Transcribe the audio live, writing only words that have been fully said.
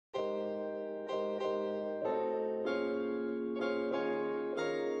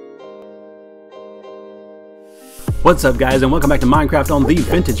What's up, guys, and welcome back to Minecraft on the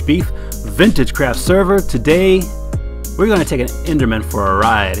Vintagebeef VintageCraft server. Today we're going to take an Enderman for a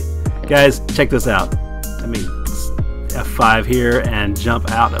ride. Guys, check this out. Let me F5 here and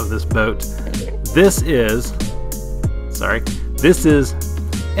jump out of this boat. This is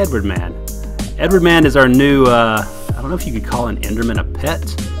Edward Man. Edward Man is our new I don't know if you could call an Enderman a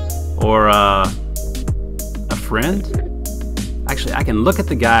pet or a friend. Actually, I can look at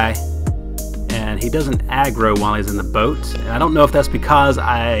the guy and he doesn't aggro while he's in the boat. And I don't know if that's because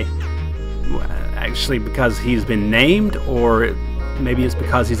because he's been named, or maybe it's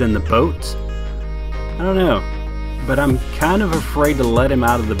because he's in the boat. I don't know, but I'm kind of afraid to let him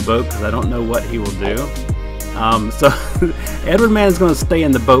out of the boat because I don't know what he will do. So Edward Man is going to stay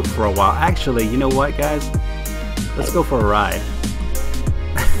in the boat for a while. Actually, you know what, guys? Let's go for a ride.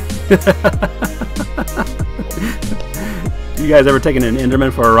 You guys ever taken an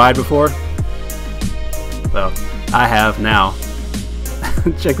Enderman for a ride before? Well, I have now.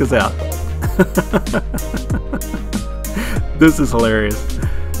 Check this out. This is hilarious.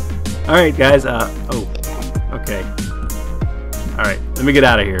 Alright, guys. Oh, okay. Alright, let me get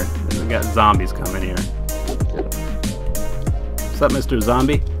out of here. We got zombies coming here. What's up, Mr.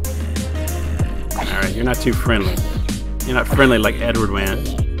 Zombie? Alright, you're not too friendly. You're not friendly like Edward Man.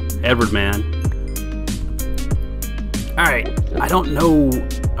 Alright, I don't know.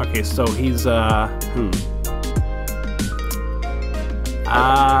 Okay, so he's,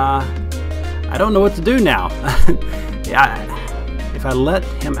 I don't know what to do now. Yeah, if I let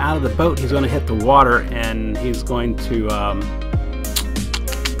him out of the boat, he's going to hit the water and he's going to,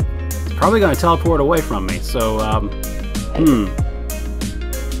 he's probably going to teleport away from me. So,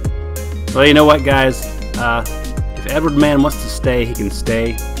 well, you know what, guys? If Edward Man wants to stay, he can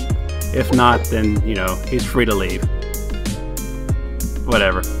stay. If not, then, you know, he's free to leave.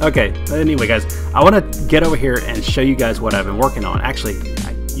 Whatever. Okay, anyway, guys, I want to get over here and show you guys what I've been working on. Actually,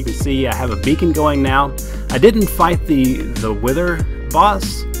 you can see I have a beacon going now. I didn't fight the Wither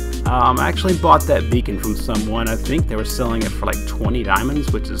boss. I actually bought that beacon from someone. I think they were selling it for like 20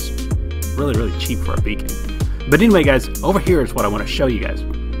 diamonds, which is really, really cheap for a beacon. But anyway, guys, over here is what I want to show you guys.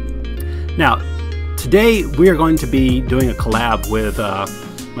 Now, today we are going to be doing a collab with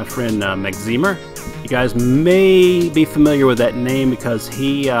my friend McZemer. You guys may be familiar with that name because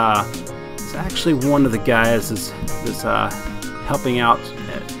he is actually one of the guys that's helping out.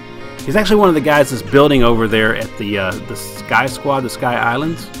 He's actually one of the guys that's building over there at the Sky Squad, the Sky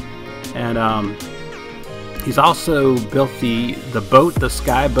Islands, and he's also built the boat, the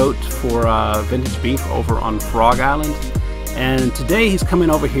Sky boat for Vintagebeef over on Frog Island. And today he's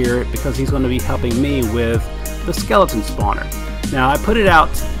coming over here because he's going to be helping me with the skeleton spawner. Now, I put it out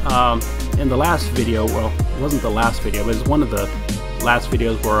in the last video. Well, it wasn't the last video, but it was one of the last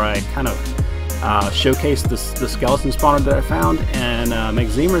videos where I kind of showcased the skeleton spawner that I found, and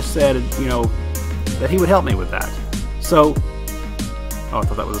McZemer said, you know, that he would help me with that. So, oh, I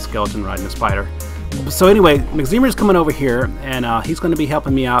thought that was a skeleton riding a spider. So anyway, McZemer's coming over here, and he's going to be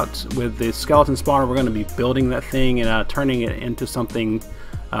helping me out with the skeleton spawner. We're going to be building that thing and turning it into something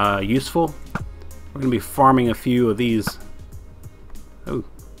useful. We're going to be farming a few of these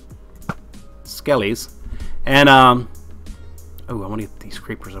Skellies, and oh, I want to get these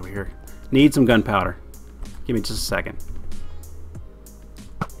creepers over here. Need some gunpowder. Give me just a second.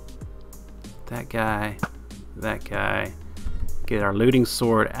 That guy. Get our looting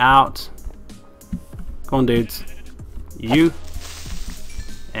sword out. Come on, dudes. You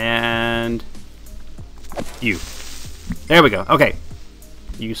and you. There we go. Okay,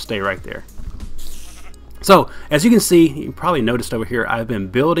 you stay right there. So, as you can see, you probably noticed over here, I've been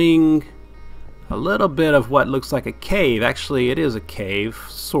building a little bit of what looks like a cave. Actually, it is a cave,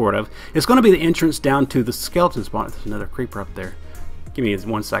 sort of. It's going to be the entrance down to the skeleton spawn. There's another creeper up there. Give me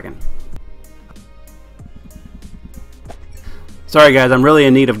 1 second. Sorry, guys, I'm really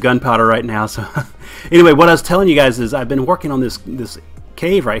in need of gunpowder right now. So, anyway, what I was telling you guys is I've been working on this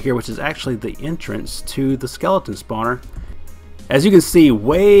cave right here, which is actually the entrance to the skeleton spawner. As you can see,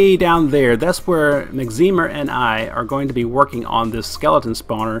 way down there, that's where McZemer and I are going to be working on this skeleton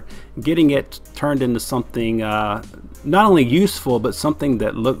spawner, getting it turned into something not only useful, but something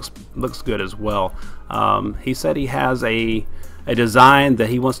that looks good as well. He said he has a design that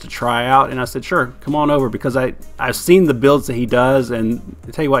he wants to try out, and I said, sure, come on over, because I've seen the builds that he does, and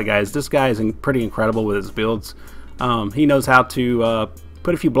I tell you what, guys, this guy is pretty incredible with his builds. He knows how to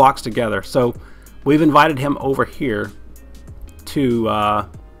put a few blocks together. So we've invited him over here to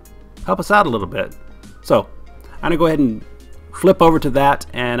help us out a little bit. So I'm gonna go ahead and flip over to that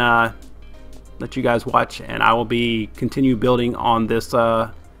and let you guys watch, and I will continue building on this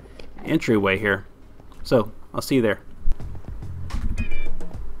entryway here. So I'll see you there.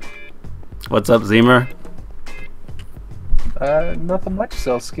 What's up, Zemer? Nothing much,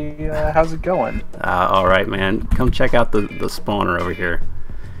 Skelly. How's it going? All right, man. Come check out the spawner over here.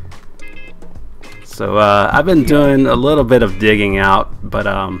 So I've been doing a little bit of digging out, but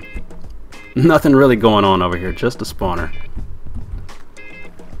nothing really going on over here. Just a spawner.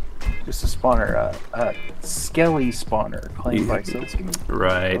 Just a spawner. Skelly spawner claimed by Skelly.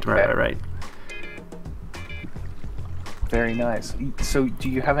 Right, Okay. right. Very nice. So, do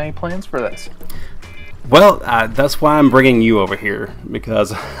you have any plans for this? Well, that's why I'm bringing you over here,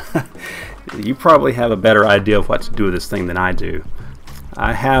 because you probably have a better idea of what to do with this thing than I do.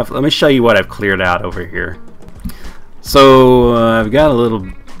 Let me show you what I've cleared out over here. So I've got a little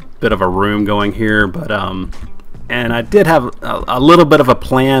bit of a room going here, but and I did have a little bit of a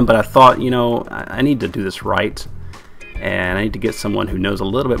plan, but I thought, you know, I need to do this right, and I need to get someone who knows a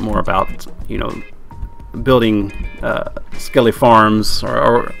little bit more about, you know, building Skelly farms,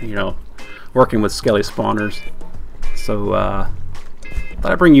 or you know, working with Skelly spawners. So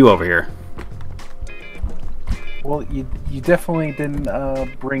thought I'd bring you over here. Well, you definitely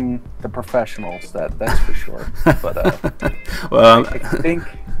didn't bring the professionals. That's for sure. But Well, I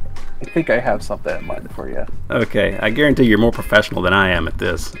think I have something in mind for you. okay, I guarantee you're more professional than I am at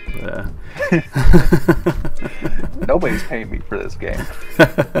this. Nobody's paying me for this game.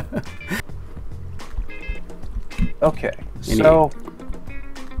 Okay, so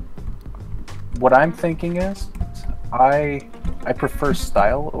what I'm thinking is, I prefer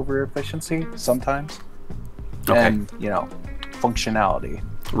style over efficiency sometimes, and you know, functionality.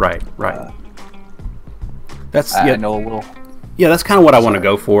 Right. That's I know a little. Yeah, that's kind of what I want to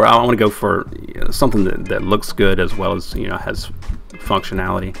go for. I want to go for, you know, something that looks good as well as, you know, has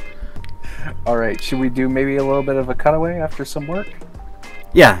functionality. All right, should we do maybe a little bit of a cutaway after some work?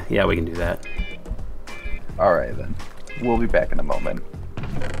 Yeah, we can do that. All right then, we'll be back in a moment.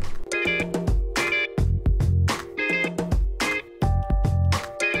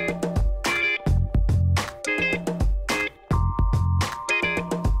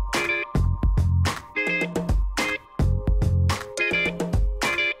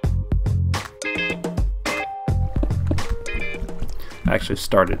 I actually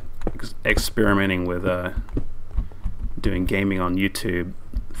started experimenting with doing gaming on YouTube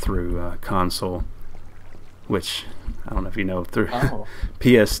through console, which I don't know if you know, through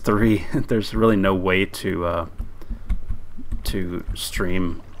PS3 there's really no way to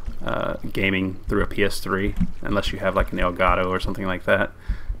stream gaming through a PS3 unless you have like an Elgato or something like that.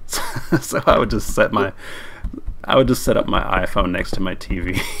 So I would just set up my iPhone next to my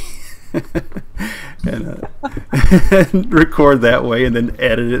TV and record that way, and then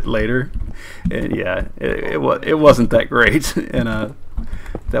edit it later. And yeah, it wasn't that great. And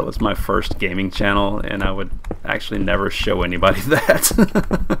that was my first gaming channel, and I would actually never show anybody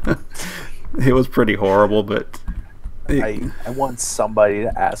that. It was pretty horrible, but I want somebody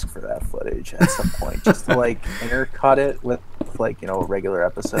to ask for that footage at some point, just to like intercut it with, like, you know, a regular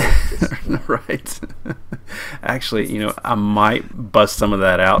episode. Just, you know. Right. Actually, you know, I might bust some of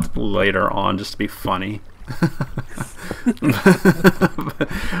that out later on just to be funny.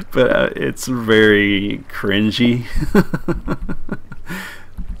 but it's very cringy,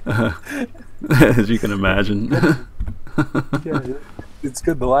 as you can imagine. Yeah, it's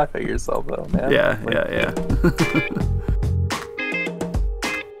good to laugh at yourself though, man. Yeah.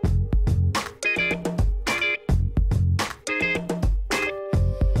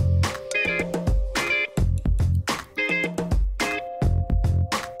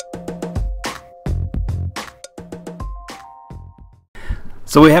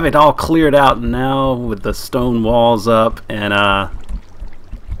 So we have it all cleared out now with the stone walls up, and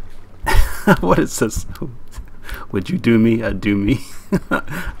what is this? Would you do me? I do me.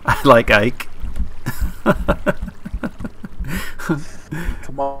 I like Ike.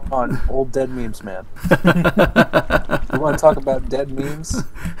 Come on, old dead memes, man. You want to talk about dead memes?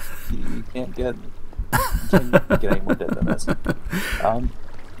 You can't get any more dead than this.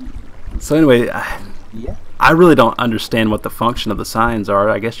 So anyway, yeah. I really don't understand what the function of the signs are.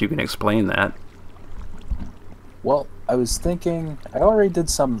 I guess you can explain that. Well, I was thinking, I already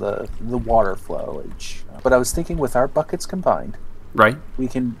did some of the water flowage, but I was thinking with our buckets combined, Right. we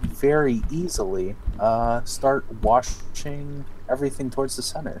can very easily start washing everything towards the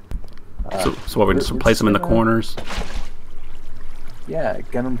center. So what, we just place them in the corners? Yeah,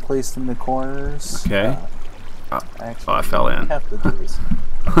 get them placed in the corners. Okay. Actually, I fell in. Have to do this.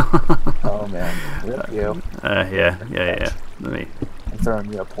 Oh man, rip you. Yeah. Let me. I'm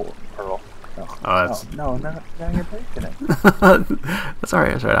throwing you a pearl. Oh. Oh, that's... Oh, no, now you're breaking it. That's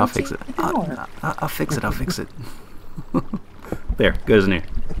alright, that's alright. I'll fix it. I'll fix it, I'll fix it. There, good as new.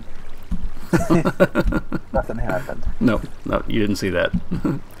 Nothing happened. No, you didn't see that.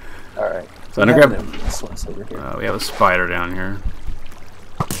 Alright. So I'm gonna grab... This one's over here. we have a spider down here.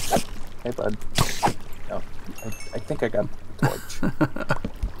 Hey, bud. Oh, I think I got the torch.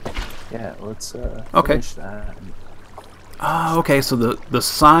 Yeah, let's finish that. Oh, okay, so the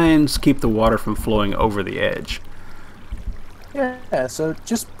signs keep the water from flowing over the edge. Yeah, so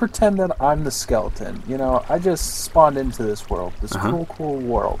just pretend that I'm the skeleton. You know, I just spawned into this world, this cool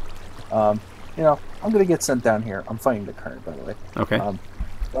world. You know, I'm gonna get sent down here. I'm fighting the current, by the way. Okay.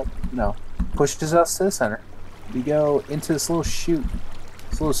 But, you know, pushes us to the center. We go into this little chute,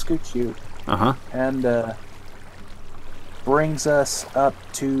 this little scoot chute, and brings us up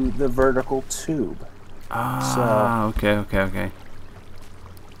to the vertical tube. Okay.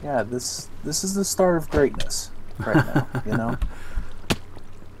 Yeah, this is the start of greatness right now. You know.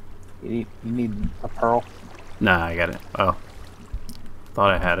 You need a pearl? Nah, I got it. Oh,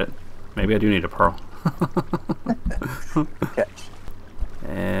 thought I had it. Maybe I do need a pearl. Catch.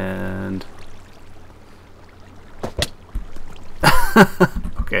 And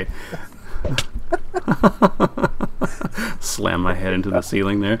okay. Slam my head into the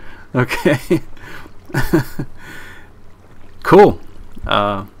ceiling there. Okay. Cool.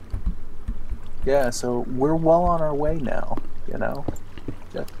 Yeah, so we're well on our way now, you know,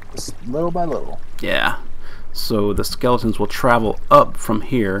 just little by little. Yeah. So the skeletons will travel up from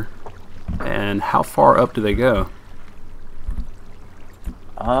here, and how far up do they go?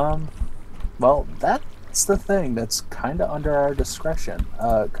 Well, that's the thing that's kind of under our discretion,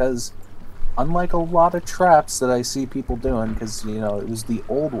 because unlike a lot of traps that I see people doing, because, you know, it was the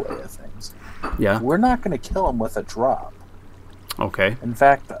old way of things. Yeah. We're not going to kill them with a drop. Okay. In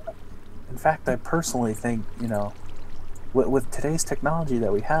fact, I personally think, you know, with today's technology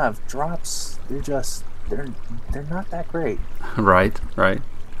that we have, drops, they're not that great. Right.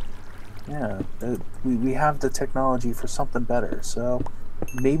 Yeah, we have the technology for something better, so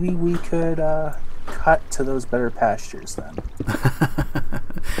maybe we could cut to those better pastures then.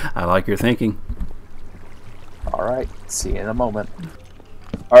 I like your thinking. Alright, see you in a moment.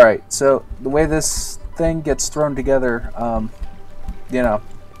 Alright, so the way this thing gets thrown together, you know,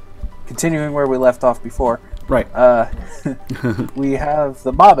 continuing where we left off before. Right. We have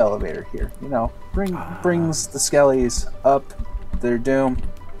the mob elevator here, you know, brings the Skellies up their doom.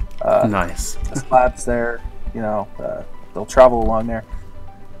 Nice. The slabs there, you know, they'll travel along there.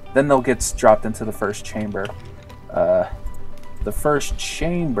 Then they'll get dropped into the first chamber. The first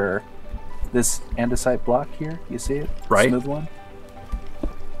chamber, this andesite block here, you see it? Right. Smooth one.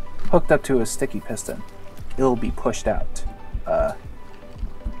 Hooked up to a sticky piston. It'll be pushed out.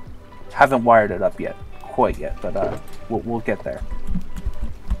 Haven't wired it up yet, quite yet, but we'll get there.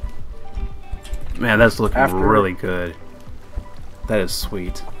 Man, that's looking really good. That is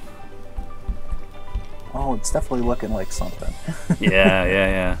sweet. Oh, it's definitely looking like something.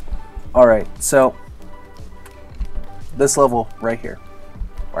 Yeah. Alright, so this level right here,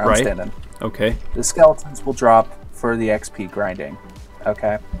 where I'm standing. Okay. The skeletons will drop for the XP grinding.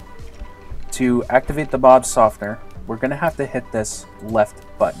 Okay. To activate the mob softener, we're going to have to hit this left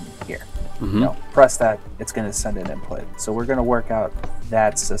button here. You know, press that, it's going to send an input. So we're going to work out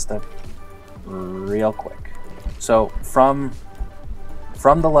that system real quick. So from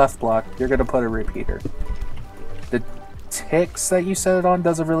the left block, you're going to put a repeater. The ticks that you set it on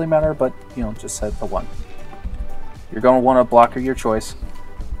doesn't really matter, but, you know, just set the one. You're going to want a block of your choice.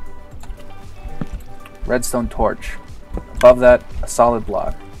 Redstone torch. Above that, a solid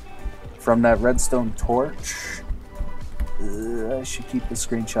block. From that redstone torch, I should keep the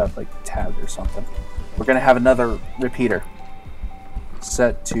screenshot like tabbed or something. We're going to have another repeater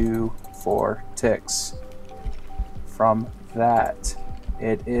set to 4 ticks. From that,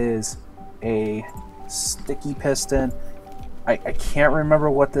 it is a sticky piston. I can't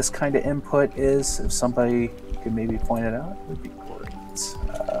remember what this kind of input is. If somebody could maybe point it out, it would be great.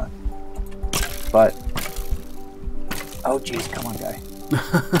 But oh geez, come on, guy.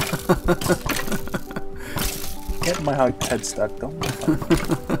 Get my head stuck. Don't.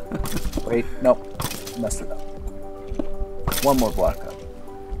 Wait, nope, messed it up. One more block up.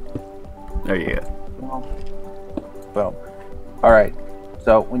 There you go. Boom. All right.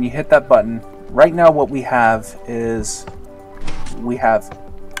 So when you hit that button, right now what we have is we have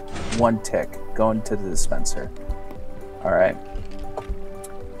 1 tick going to the dispenser. All right.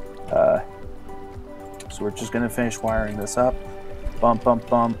 So we're just gonna finish wiring this up. Bump, bump,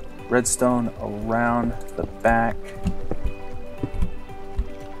 bump. Redstone around the back.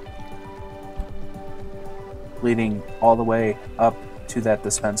 leading all the way up to that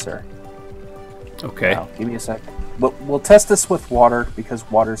dispenser. Okay. Now, give me a sec. We'll test this with water because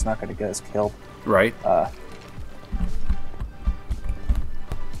water's not going to get us killed. Right.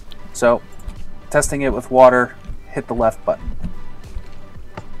 So, testing it with water, hit the left button.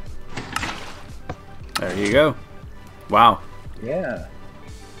 There you go. Wow. Yeah.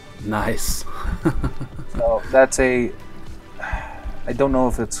 Nice. So that's I don't know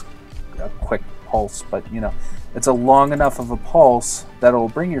if it's a quick pulse, but you know, it's a long enough of a pulse that'll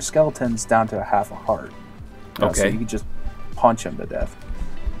bring your skeletons down to a half a heart. Okay. So you can just punch them to death.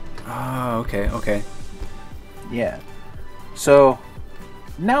 Oh, okay, okay. Yeah. So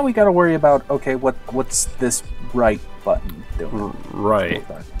now we got to worry about, okay, what's this right button doing? Right.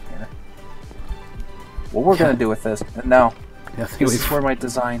 What we're going to do with this, and now, Yeah, I think this is where my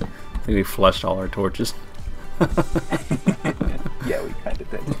design... I think we flushed all our torches. Yeah, we kind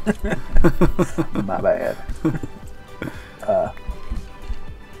of did. My bad.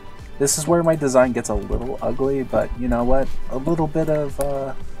 This is where my design gets a little ugly, but you know what? A little bit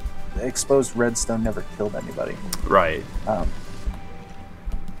of exposed redstone never killed anybody. Right.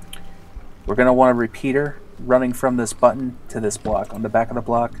 We're going to want a repeater running from this button to this block. On the back of the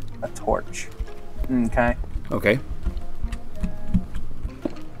block, a torch. Okay. Okay.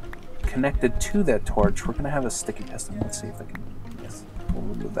 Connected to that torch, we're going to have a sticky piston. Let's see if I can... Yes, we'll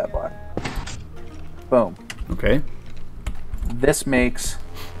remove that block. Boom. Okay. This makes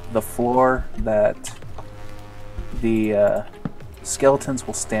the floor that the skeletons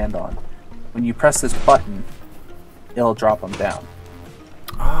will stand on. When you press this button, it'll drop them down.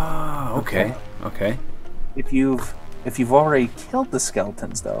 Ah, okay. Okay. If you've already killed the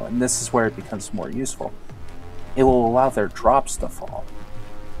skeletons, though, and this is where it becomes more useful, it will allow their drops to fall.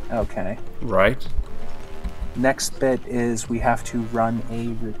 Okay. Right. Next bit is we have to run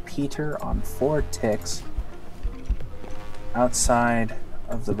a repeater on 4 ticks outside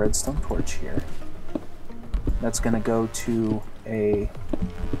of the redstone torch here. That's going to go to a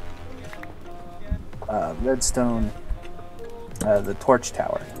redstone, the torch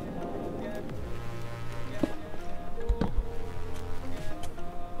tower.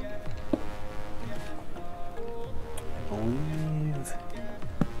 I believe...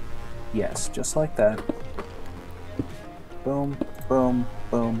 Yes, just like that. Boom, boom,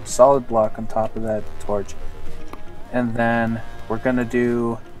 boom. Solid block on top of that torch. And then we're going to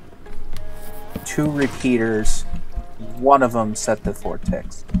do 2 repeaters. One of them set to 4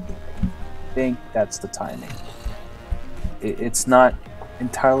 ticks. I think that's the timing. It's not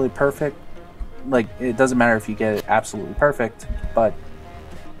entirely perfect. Like, it doesn't matter if you get it absolutely perfect, but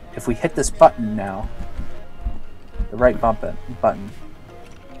if we hit this button now, the right button,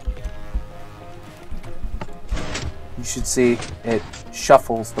 you should see it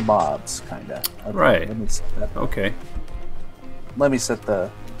shuffles the mobs, kind of. Okay, Right. Let me set that. Okay. Let me set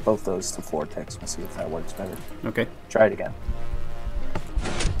both those to 4 ticks. We'll see if that works better. Okay. Try it again.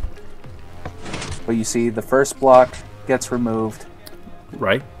 But you see, the first block gets removed.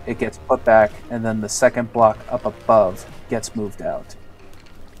 Right. It gets put back, and then the second block up above gets moved out.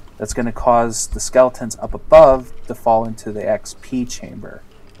 That's going to cause the skeletons up above to fall into the XP chamber.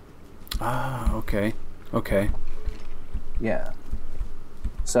 Ah, okay. Okay. Yeah.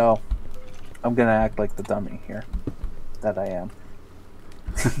 So, I'm going to act like the dummy here. That I am.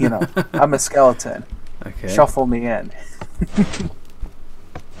 You know, I'm a skeleton. Okay. Shuffle me in.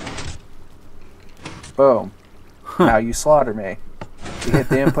 Boom. Now you slaughter me. You hit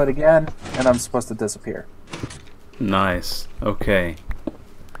the input again, and I'm supposed to disappear. Nice. Okay.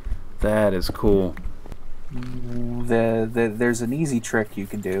 That is cool. There's an easy trick you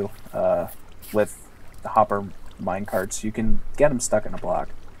can do with the hopper minecarts. You can get them stuck in a block.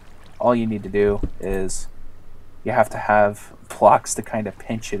 All you need to do is you have to have blocks to kind of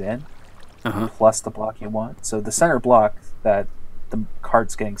pinch it in, plus the block you want. So the center block that the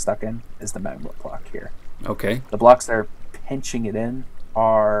cart's getting stuck in is the magma block here. Okay. The blocks that are pinching it in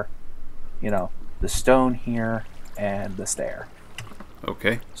are, you know, the stone here and the stair.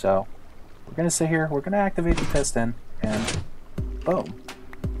 Okay. So we're going to sit here, we're going to activate the piston, and boom.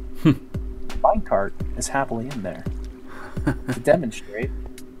 Minecart is happily in there. To demonstrate,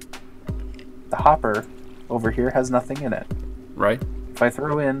 the hopper over here has nothing in it. Right. If I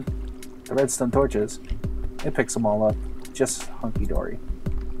throw in the redstone torches, it picks them all up just hunky-dory.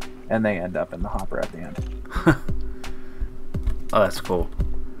 And they end up in the hopper at the end. Oh, that's cool.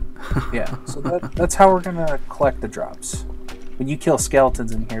 Yeah, so that's how we're going to collect the drops. When you kill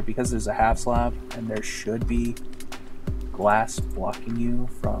skeletons in here, because there's a half slab, and there should be glass blocking you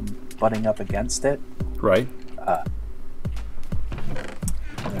from butting up against it. Right.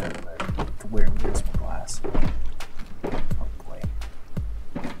 Where's my glass?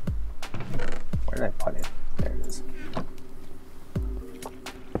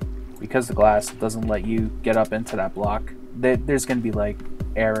 because the glass doesn't let you get up into that block, there's going to be like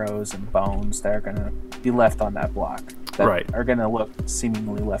arrows and bones that are going to be left on that block that are going to look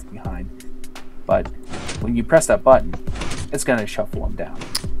seemingly left behind. But when you press that button, it's going to shuffle them down.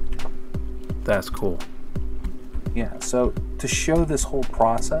 That's cool. Yeah, so to show this whole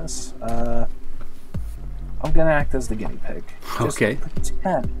process, I'm going to act as the guinea pig. Just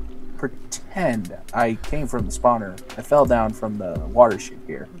pretend I came from the spawner. I fell down from the water chute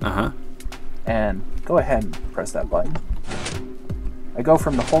here. And go ahead and press that button. I go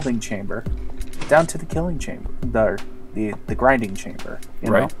from the holding chamber down to the killing chamber, the grinding chamber.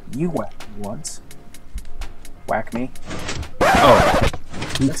 You know, you whack me once, whack me. Oh,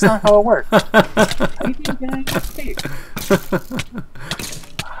 that's not how it works. How you doing, guys?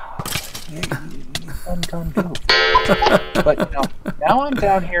 You undone goof. But you know, now I'm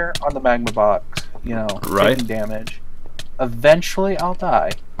down here on the magma box. You know, taking damage. Eventually, I'll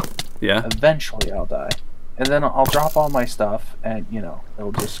die. Yeah. Eventually, I'll die. And then I'll drop all my stuff, and, you know,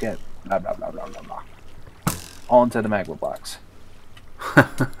 it'll just get blah, blah, blah, blah, blah, blah, all into the magma box. Yeah.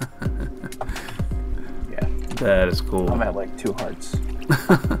 That is cool. I'm at, like, 2 hearts.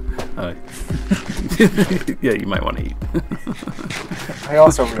 Yeah, you might want to eat. I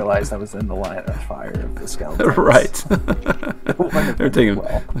also realized I was in the line of fire of the skeletons. Right. They're taking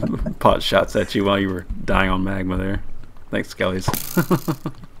pot shots at you while you were dying on magma there. Thanks, Skellies.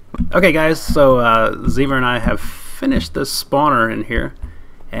 Okay, guys, so Zemer and I have finished this spawner in here,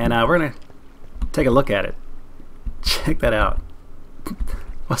 and we're going to take a look at it. Check that out.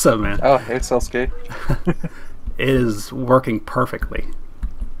 What's up, man? Oh, hey, Skelly. It is working perfectly.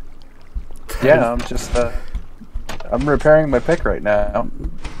 Yeah, I'm just, I'm repairing my pick right now.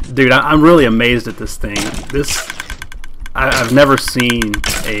 Dude, I'm really amazed at this thing. I've never seen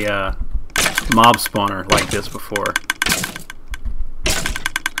a mob spawner like this before.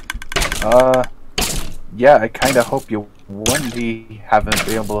 Yeah, I kind of hope you wouldn't be haven't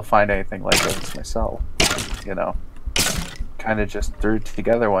been able to find anything like this myself. You know, kind of just threw it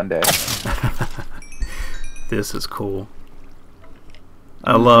together one day. This is cool.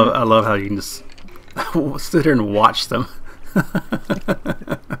 I love how you can just sit here and watch them.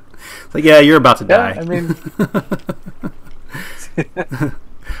 It's like, yeah, you're about to die. I mean,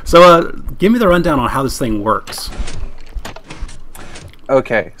 so give me the rundown on how this thing works.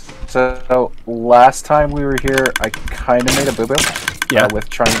 Okay, so last time we were here, I kind of made a boo-boo with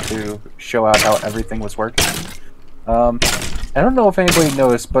trying to show out how everything was working. I don't know if anybody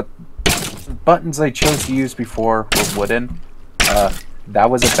noticed, but the buttons I chose to use before were wooden. That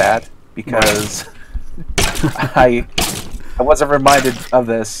was a bad because I wasn't reminded of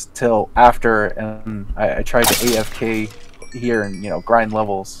this till after, and I tried to AFK here and, you know, grind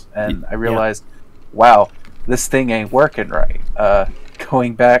levels, and I realized, wow, this thing ain't working right.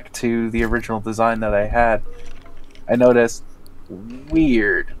 Going back to the original design that I had, I noticed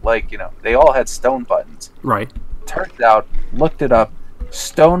weird, like, you know, they all had stone buttons. Right. Turns out, looked it up,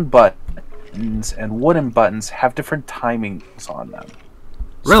 stone buttons and wooden buttons have different timings on them.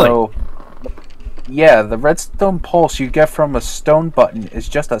 Really? So, yeah, the redstone pulse you get from a stone button is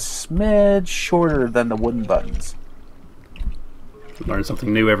just a smidge shorter than the wooden buttons. Learn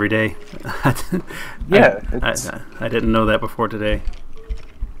something new every day. Yeah. I didn't know that before today.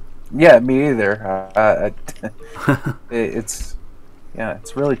 Yeah, me either. It's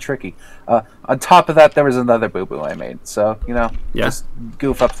really tricky. On top of that, there was another boo-boo I made. So, you know, just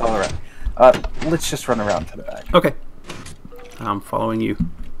goof ups all around. Let's just run around to the back. Okay. I'm following you.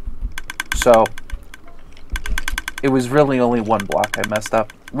 So, it was really only one block I messed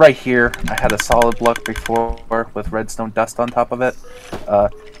up. Right here, I had a solid block before with redstone dust on top of it.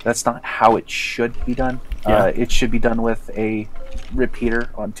 That's not how it should be done. It should be done with a repeater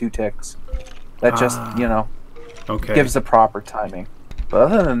on 2 ticks. That just, you know, gives the proper timing.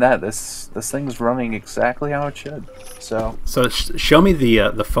 But other than that, this thing's running exactly how it should. So show me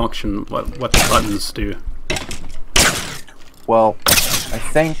the function, what the buttons do. Well, I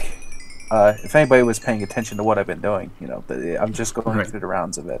think if anybody was paying attention to what I've been doing, you know, I'm just going through the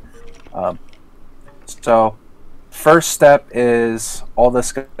rounds of it. So, first step is all the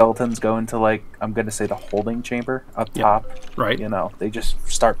skeletons go into, like, I'm going to say the holding chamber up top. Right. You know, they just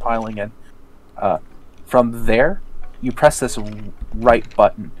start piling in. From there, you press this right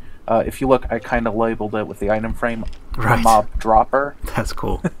button. If you look, I kind of labeled it with the item frame, the mob dropper. That's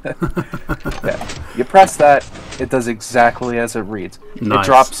cool. Yeah. You press that, it does exactly as it reads. Nice. It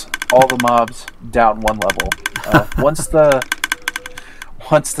drops all the mobs down 1 level. Once the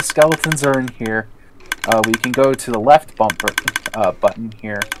skeletons are in here, we can go to the left bumper button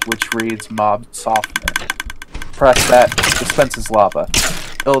here, which reads Mob Softener. Press that, dispenses lava.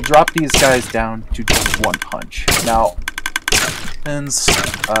 it'll drop these guys down to just one punch. Now, since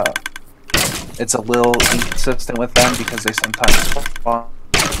it's a little inconsistent with them because they sometimes spawn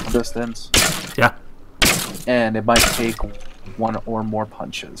distance. Yeah. And it might take one or more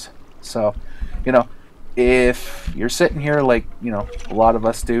punches. So, you know, if you're sitting here like, you know, a lot of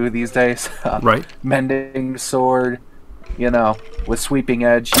us do these days, right, mending sword, you know, with sweeping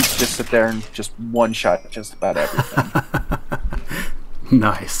edge, you just sit there and just one-shot just about everything.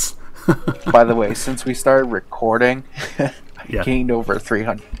 Nice. By the way, since we started recording, I yeah. gained over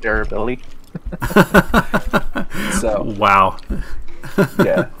 300 durability. So wow.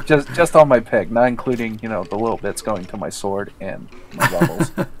 Yeah, just on my pick, not including, you know, the little bits going to my sword and my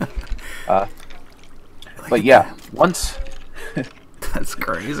levels. But yeah, once that's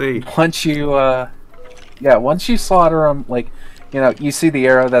crazy. Once you once you slaughter them, like, you know, you see the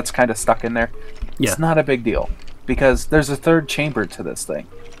arrow that's kind of stuck in there. Yeah. It's not a big deal because there's a third chamber to this thing.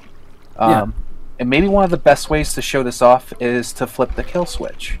 Yeah. And maybe one of the best ways to show this off is to flip the kill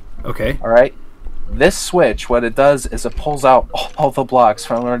switch. Okay. All right. This switch, what it does is it pulls out all the blocks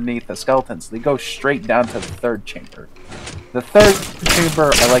from underneath the skeletons. They go straight down to the third chamber. The third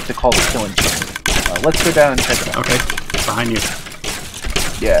chamber I like to call the killing chamber. Let's go down and check it out. Okay. Behind you.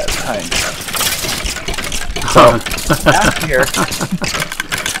 Yeah, behind you. So down here,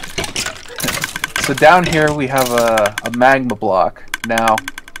 down here we have a magma block. Now,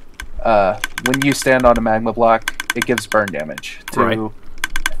 when you stand on a magma block, it gives burn damage to,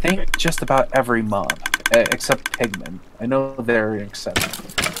 I think, just about every mob, except pigmen. I know they're an exception.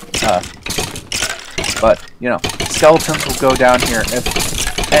 But, you know, skeletons will go down here.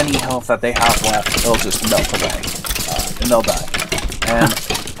 If any health that they have left, it'll just melt away, and they'll die. And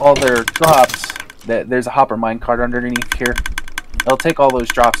all their drops, there's a hopper minecart underneath here. It'll take all those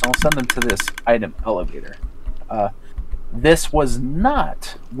drops and I'll send them to this item elevator. This was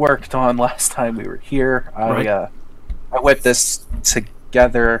not worked on last time we were here. I whipped this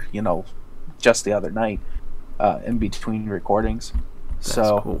together, you know, just the other night, in between recordings. That's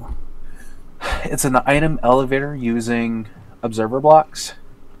so cool. It's an item elevator using observer blocks,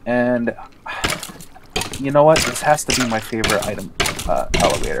 and you know what? This has to be my favorite item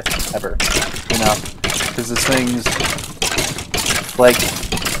elevator ever. You know, because this thing's like,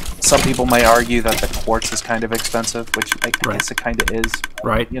 some people might argue that the quartz is kind of expensive, which I guess it kind of is.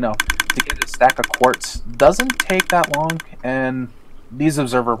 Right. You know, to get a stack of quartz doesn't take that long, and these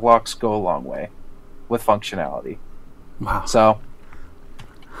observer blocks go a long way with functionality. Wow. So,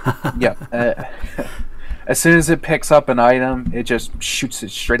 yeah. As soon as it picks up an item, it just shoots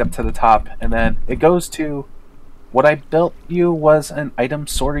it straight up to the top, and then it goes to what I built you was an item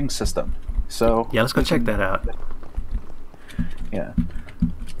sorting system. So yeah, let's go check that out. Yeah.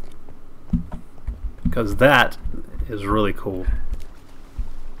 Because that is really cool.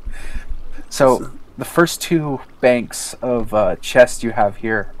 So the first two banks of chests you have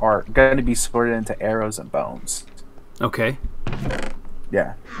here are going to be sorted into arrows and bones. Okay.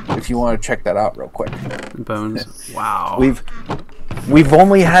 Yeah. If you want to check that out real quick. Bones. Wow. We've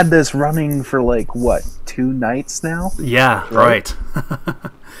only had this running for like what, 2 nights now? Yeah, right.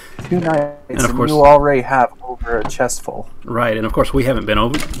 2 nights, and of course, you already have over a chest full. Right, and of course we haven't been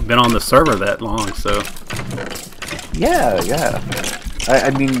on the server that long, so. Yeah.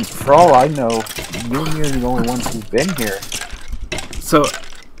 I mean, for all I know, you and me are the only ones who've been here. So,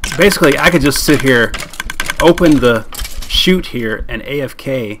 basically, I could just sit here, open the chute here, and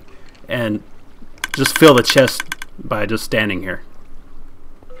AFK, and just fill the chest by just standing here.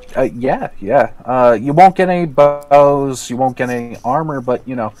 Yeah. You won't get any bows, you won't get any armor, but,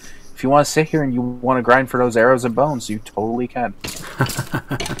 you know, if you want to sit here and you want to grind for those arrows and bones, you totally can.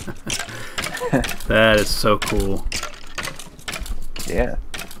 That is so cool. Yeah.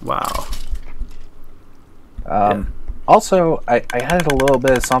 Wow. Also, I had a little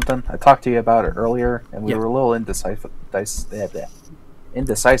bit of something. I talked to you about it earlier, and we were a little indecisive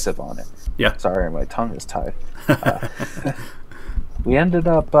on it. Yeah. Sorry, my tongue is tied. We ended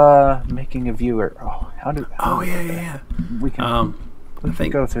up making a viewer. Yeah. We can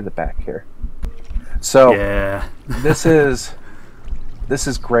go through the back here. So this is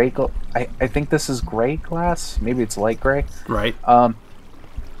gray. I think this is gray glass. Maybe it's light gray. Right.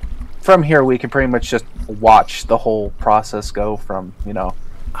 From here, we can pretty much just watch the whole process go from, you know,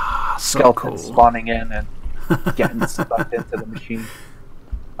 skeletons spawning in and getting stuck into the machine.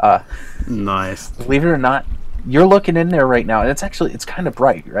 Nice. Believe it or not, you're looking in there right now, and it's kind of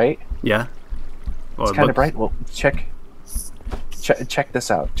bright, right? Yeah. Well, it's kind of bright. Well, check this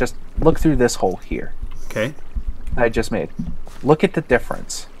out. Just look through this hole here. Okay. I just made. Look at the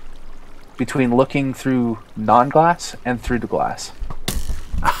difference between looking through non-glass and through the glass.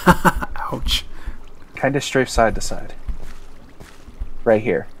 Ouch. Kind of strafe side to side. Right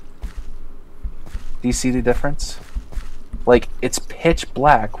here. Do you see the difference? Like, it's pitch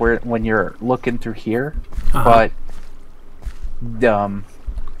black when you're looking through here, but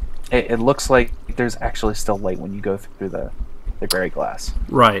it looks like there's actually still light when you go through the gray glass.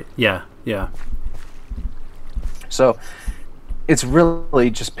 Right, yeah, yeah. So, it's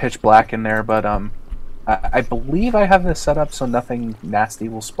really just pitch black in there, but I believe I have this set up so nothing nasty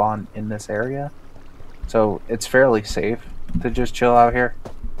will spawn in this area. So, it's fairly safe to just chill out here.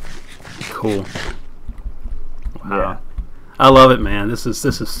 Cool. Wow. Yeah. I love it, man. This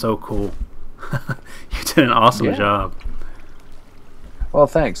is so cool. You did an awesome job. Well,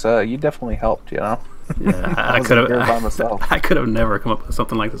 thanks. You definitely helped, you know? Yeah, I could have never come up with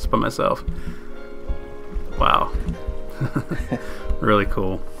something like this by myself. Wow. Really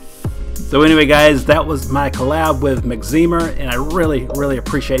cool. So anyway, guys, that was my collab with McZemer, and I really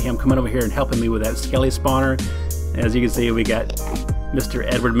appreciate him coming over here and helping me with that Skelly spawner. As you can see, we got Mr.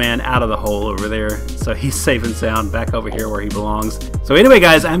 Edward Man out of the hole over there, so he's safe and sound back over here where he belongs. So anyway,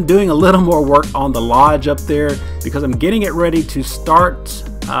 guys, I'm doing a little more work on the lodge up there because I'm getting it ready to start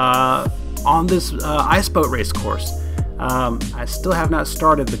on this ice boat race course. I still have not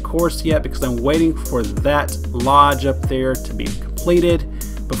started the course yet because I'm waiting for that lodge up there to be completed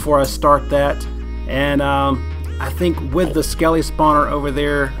before I start that. And I think with the Skelly spawner over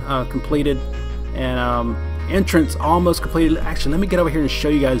there completed and entrance almost completed. Actually, let me get over here and show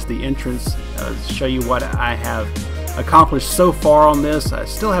you guys the entrance, show you what I have accomplished so far on this. I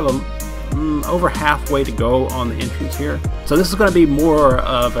still have over halfway to go on the entrance here. So this is going to be more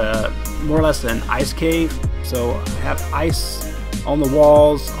or less an ice cave. So I have ice on the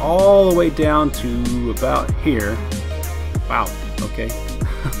walls all the way down to about here. Wow, okay.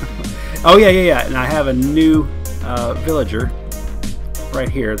 Oh yeah, and I have a new villager right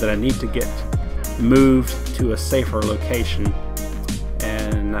here that I need to get moved to a safer location,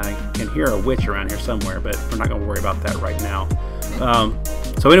 and I can hear a witch around here somewhere, but we're not going to worry about that right now.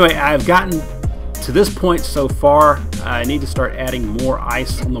 So anyway, I've gotten to this point so far. I need to start adding more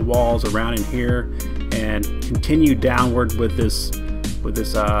ice on the walls around in here and continue downward with this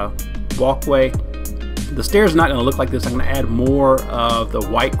walkway. The stairs are not going to look like this. I'm going to add more of the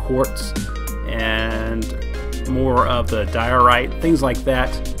white quartz and more of the diorite, things like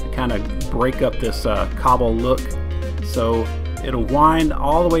that, to kind of break up this cobble look. So it'll wind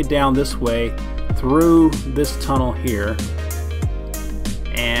all the way down this way through this tunnel here.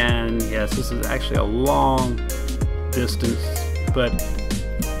 And yes, this is actually a long distance, but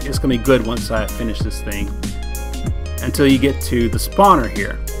it's gonna be good once I finish this thing, until you get to the spawner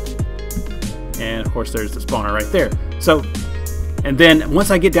here. And of course there's the spawner right there. So, and then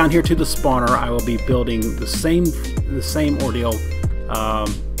once I get down here to the spawner, I will be building the same ordeal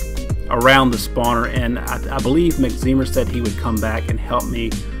around the spawner. And I believe McZemer said he would come back and help me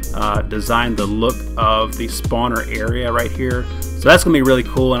design the look of the spawner area right here. So that's gonna be really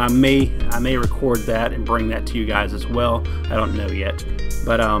cool, and I may record that and bring that to you guys as well. I don't know yet,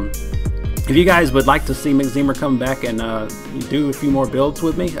 but if you guys would like to see McZemer come back and do a few more builds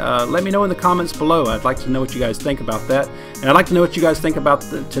with me, let me know in the comments below. I'd like to know what you guys think about that, and I'd like to know what you guys think about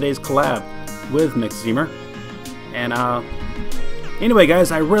today's collab with McZemer. And anyway,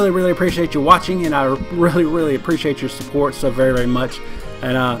 guys, I really appreciate you watching, and I really appreciate your support so very much.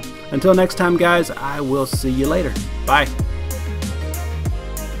 And until next time, guys, I will see you later. Bye.